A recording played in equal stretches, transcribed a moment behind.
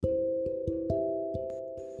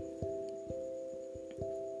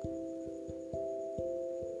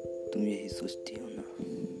तुम यही सोचती हो ना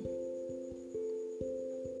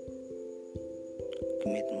कि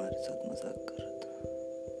मैं तुम्हारे साथ मजाक कर रहा था।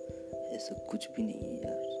 ऐसा कुछ भी नहीं है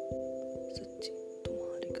यार, सच्ची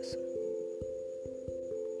तुम्हारी कसम।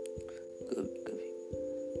 कभी कभी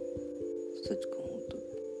सच कहूँ तो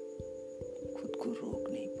खुद को रोक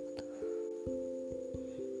नहीं पाता।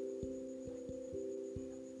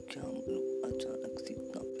 क्या मालूम अचानक से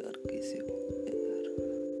इतना प्यार कैसे हो गया यार।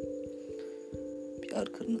 प्यार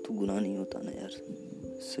करना तो गुनाह नहीं होता ना यार,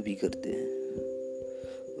 सभी करते हैं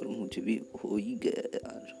और मुझे भी हो ही गया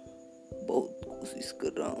यार। बहुत कोशिश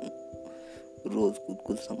कर रहा हूँ, रोज खुद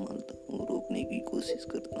को संभालता हूँ, रोकने की कोशिश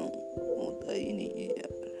करता हूँ, होता ही नहीं है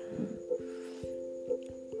यार।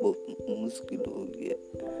 बहुत मुश्किल हो गया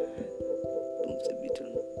तुमसे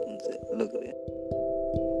बिछड़ना, तुमसे अलग रहना।